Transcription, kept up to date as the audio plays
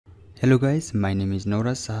Hello guys, my name is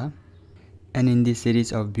Nauraj Saha, and in this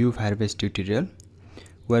series of Vue Firebase tutorial,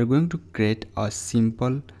 we are going to create a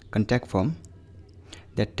simple contact form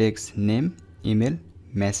that takes name, email,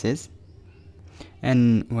 message,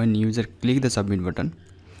 and when user click the submit button,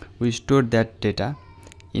 we store that data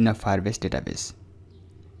in a Firebase database.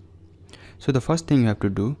 So the first thing you have to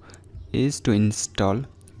do is to install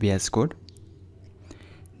VS Code,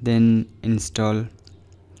 then install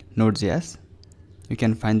Node.js. You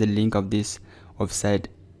can find the link of this website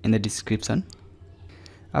in the description.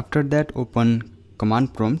 After that, open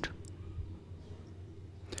command prompt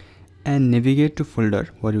and navigate to folder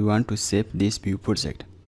where you want to save this Vue project.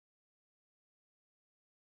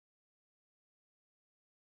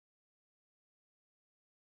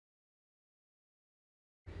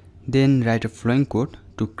 Then write a flowing code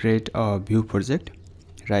to create a Vue project.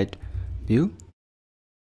 Write Vue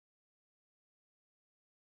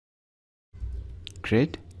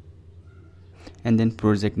create and then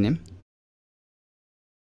project name.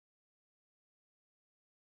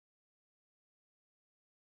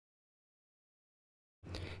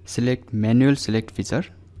 Select manual select feature.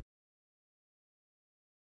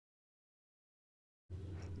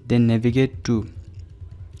 Then navigate to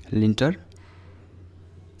linter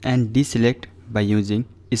and deselect by using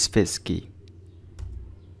space key.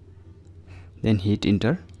 Then hit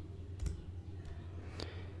enter.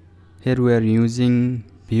 Here we are using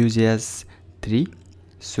Vue.js 3,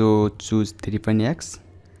 so choose 3.x,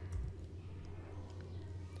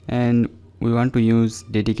 and we want to use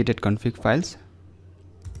dedicated config files.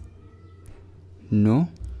 No,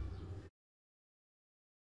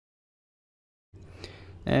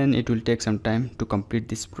 and it will take some time to complete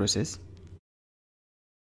this process.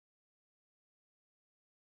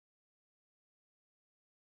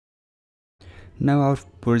 Now our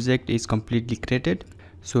project is completely created,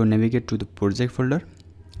 so navigate to the project folder,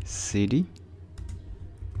 cd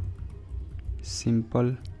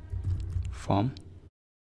simple form,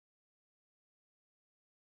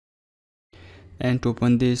 and to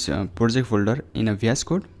open this project folder in a VS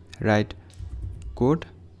Code, write code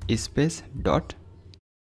space dot.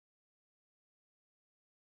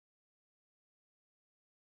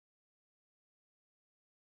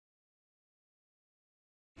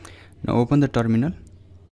 Now open the terminal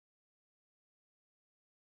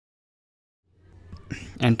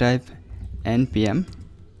and type npm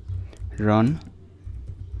run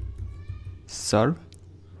serve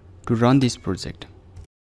to run this project.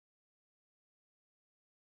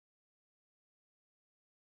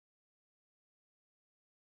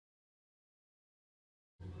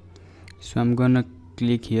 So I'm gonna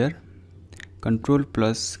click here, control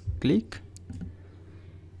plus click,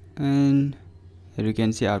 and here you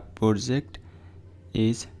can see our project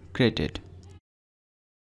is created.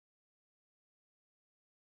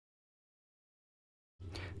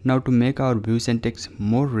 Now to make our Vue syntax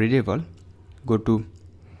more readable, go to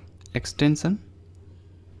extension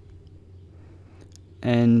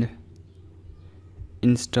and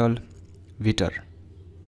install Viter.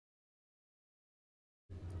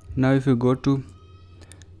 Now if you go to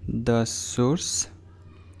the source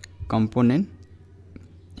component,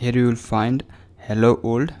 here you will find hello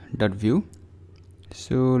world.vue.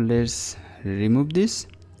 So let's remove this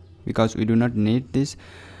because we do not need this.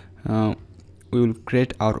 We will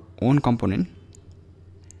create our own component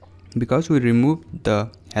because we removed the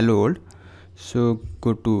hello world. So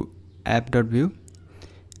go to app.vue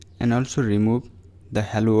and also remove the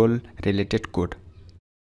hello world related code.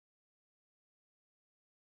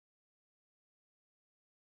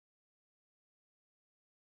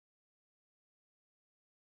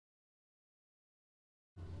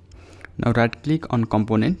 Now right click on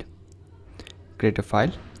component, create a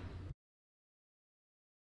file,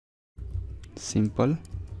 simple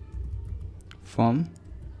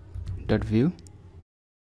form.vue.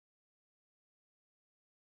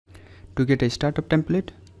 To get a startup template,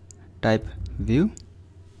 type Vue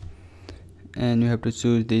and you have to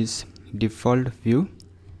choose this default view,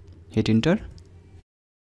 hit enter.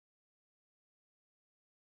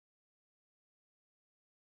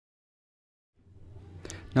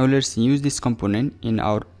 Now let's use this component in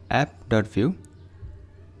our app.vue.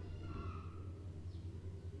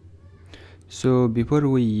 So before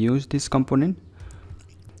we use this component,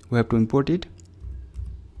 we have to import it.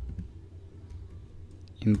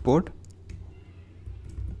 Import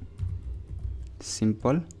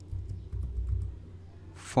simple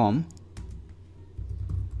form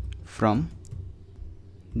from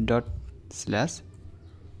dot slash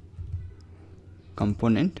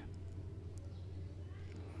component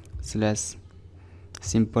slash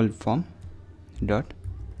simple form dot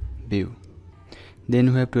view.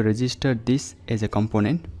 Then we have to register this as a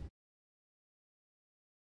component.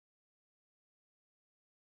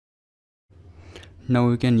 Now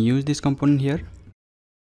we can use this component here.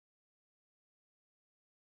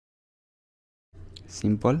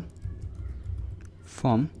 Simple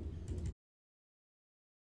form.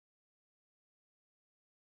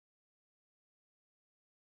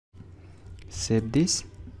 Save this,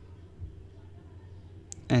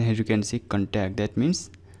 and here you can see contact. That means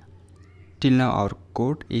till now our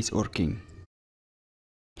code is working.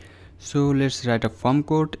 So let's write a form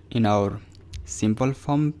code in our simple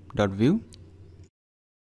form.vue.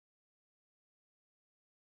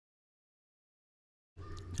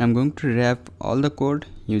 I'm going to wrap all the code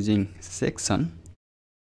using section.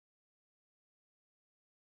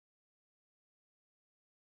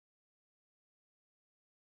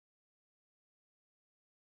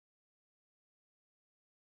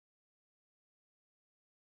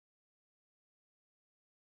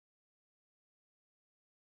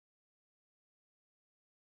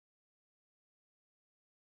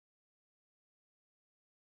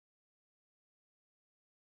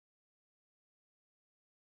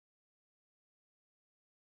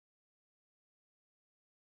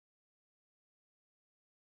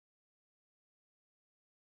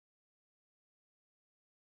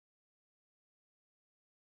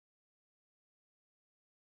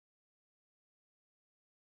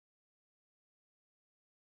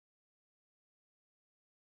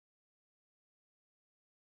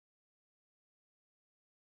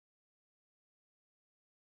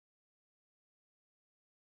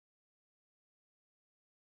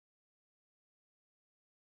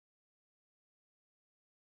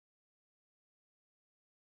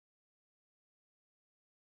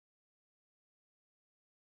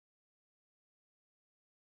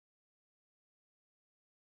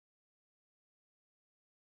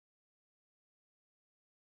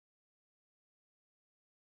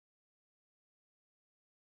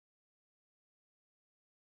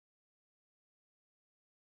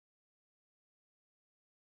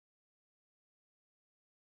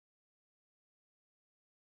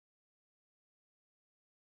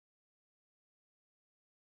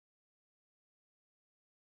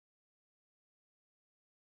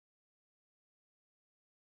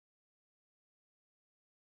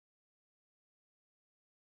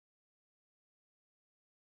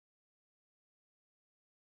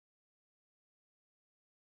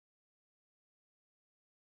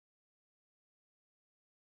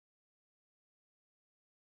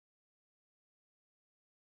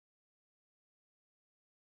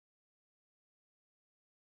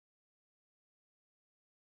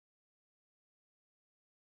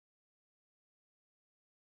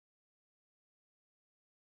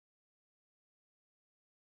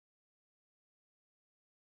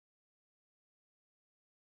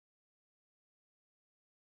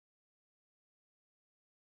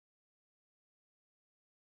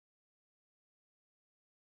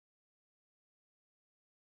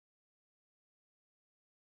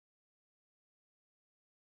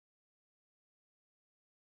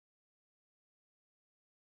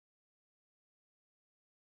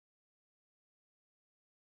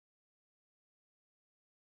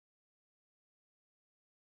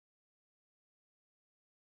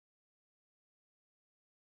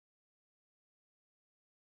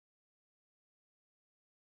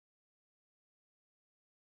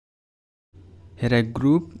 Here I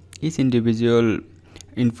group each individual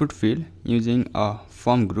input field using a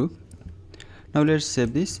form group. Now let's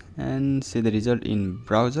save this and see the result in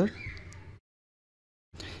browser.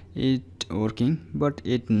 It working, but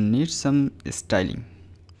it needs some styling.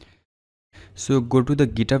 So go to the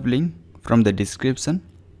GitHub link from the description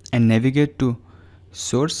and navigate to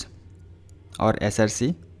source or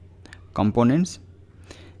src, components,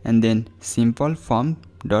 and then simple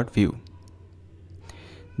form.vue.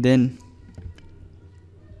 Then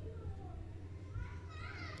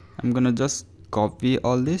I'm gonna just copy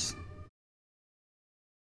all this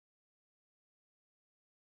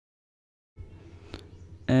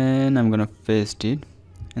and I'm gonna paste it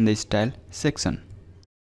in the style section.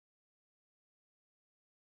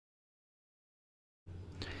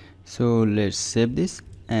 So let's save this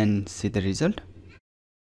and see the result.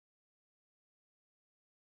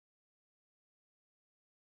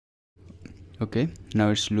 Okay,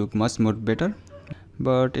 now it's look much more better,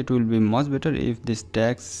 but it will be much better if this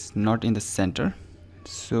tag's not in the center.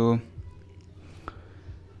 So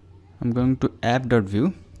I'm going to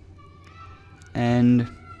app.vue and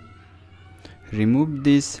remove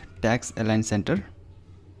this tags align center.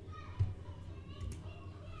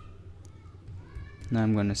 Now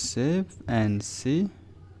I'm gonna save and see.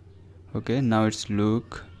 Okay, now it's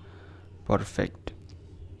look perfect.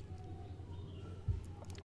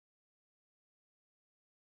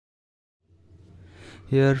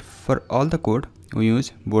 Here for all the code we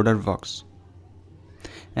use border box,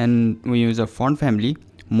 and we use a font family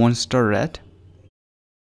monster rat.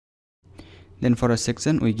 Then for a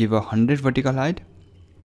section we give 100 vertical height.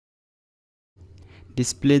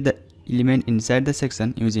 Display the element inside the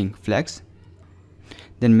section using flags.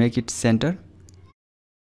 Then make it center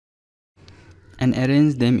and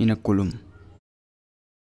arrange them in a column.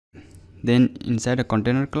 Then inside a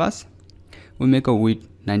container class we make a width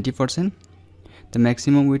 90%. The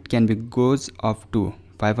maximum width can be goes up to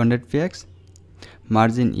 500 px.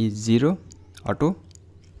 Margin is 0 auto.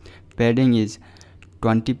 Padding is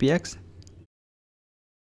 20 px.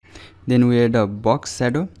 Then we add a box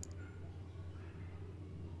shadow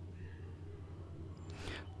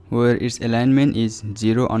where its alignment is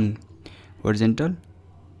 0 on horizontal,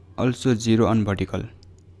 also 0 on vertical,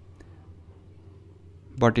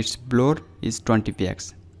 but its blur is 20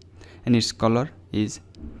 px and its color is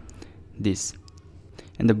this,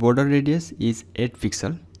 and the border radius is 8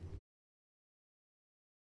 pixel.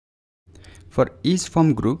 For each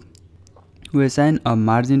form group we assign a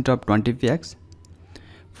margin top 20 px,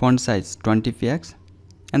 font size 20 px,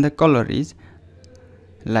 and the color is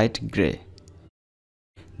light gray.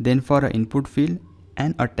 Then for an input field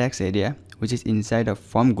and a text area which is inside a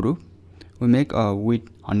form group, we make a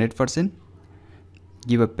width 100%,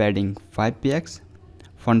 give a padding 5 px,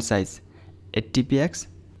 font size 80 px,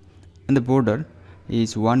 and the border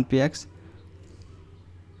is 1 px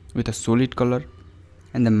with a solid color,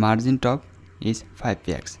 and the margin top is 5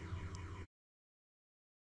 px.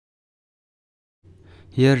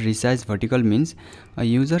 Here resize vertical means a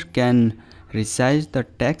user can resize the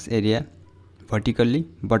text area vertically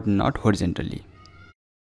but not horizontally.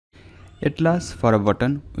 At last for a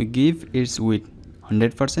button we give its width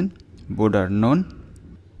 100%, border none,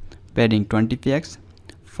 padding 20 px,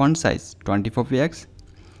 font size 24 px,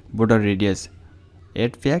 border radius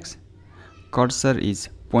 8 px, cursor is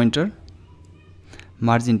pointer,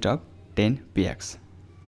 margin top 10 px.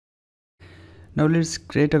 Now let's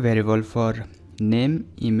create a variable for name,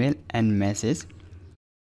 email and message.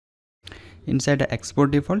 Inside the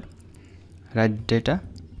export default write data,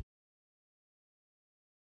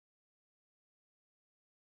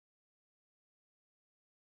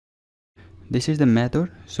 this is the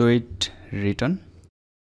method, so it return,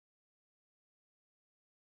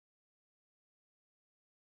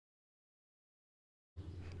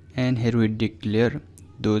 and here we declare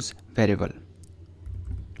those variable.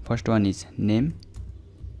 First one is name,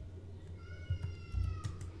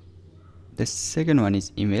 the second one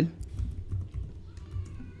is email,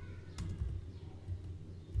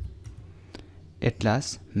 at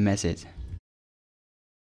last message.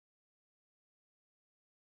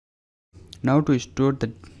 Now to store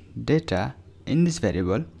the data in this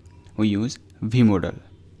variable we use Vue model.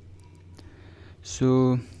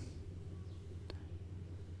 So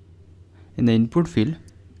in the input field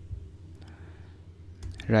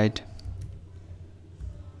write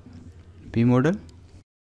Vue model,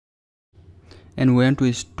 and we want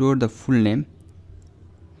to store the full name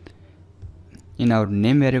in our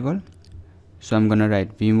name variable, so I'm gonna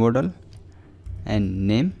write Vue model and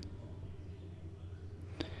name.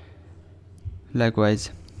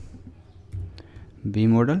 Likewise Vue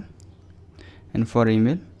model, and for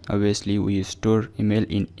email obviously we store email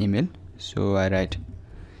in email, so I write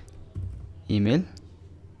email.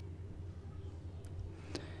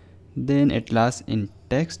 Then at last in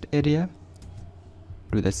text area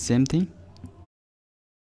do the same thing.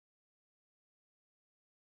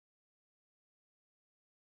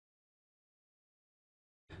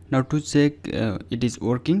 Now to check it is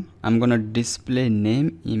working, I'm gonna display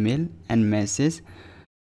name, email and message.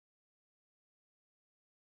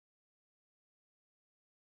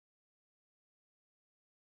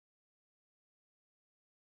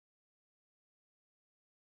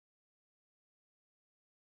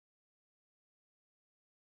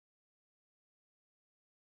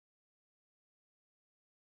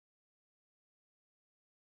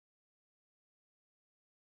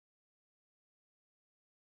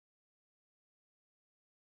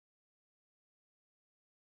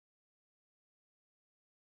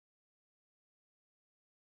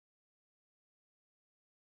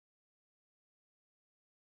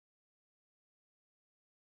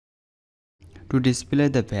 To display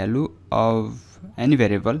the value of any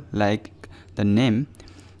variable like the name,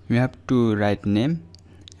 we have to write name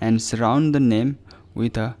and surround the name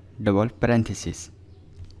with a double parenthesis.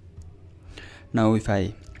 Now if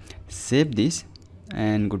I save this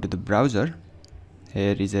and go to the browser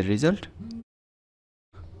here is a result,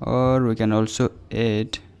 or we can also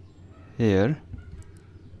add here,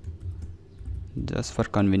 just for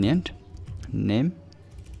convenient, name,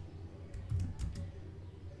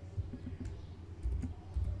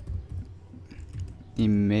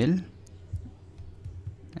 email,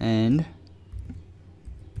 and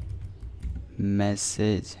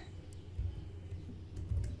message.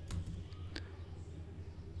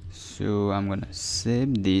 So I'm gonna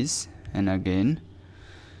save this, and again,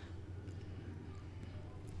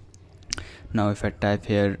 now if I type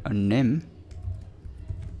here a name,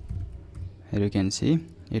 here you can see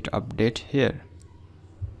it update here,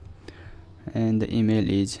 and the email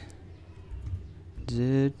is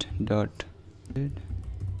z.com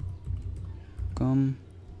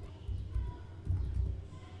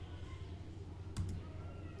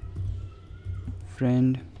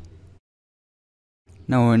friend.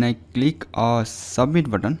 Now when I click a submit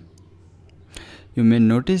button, you may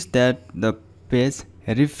notice that the page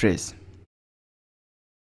refresh.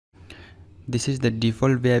 This is the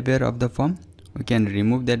default behavior of the form. We can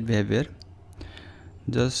remove that behavior.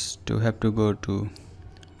 Just to have to go to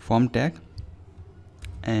form tag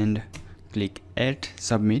and click add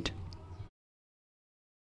submit.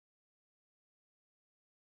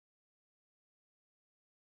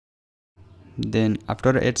 Then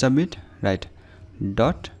after add submit, write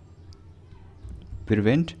dot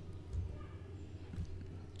prevent,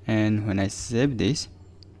 and when I save this,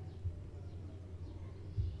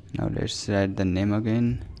 now let's write the name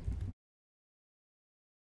again.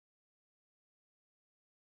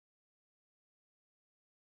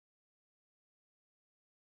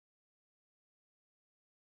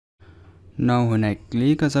 Now when I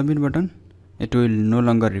click a submit button, it will no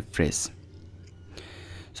longer refresh.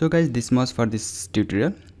 So guys, this much for this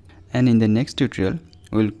tutorial, and in the next tutorial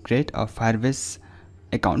we will create a Firebase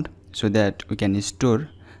account so that we can store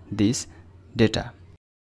this data.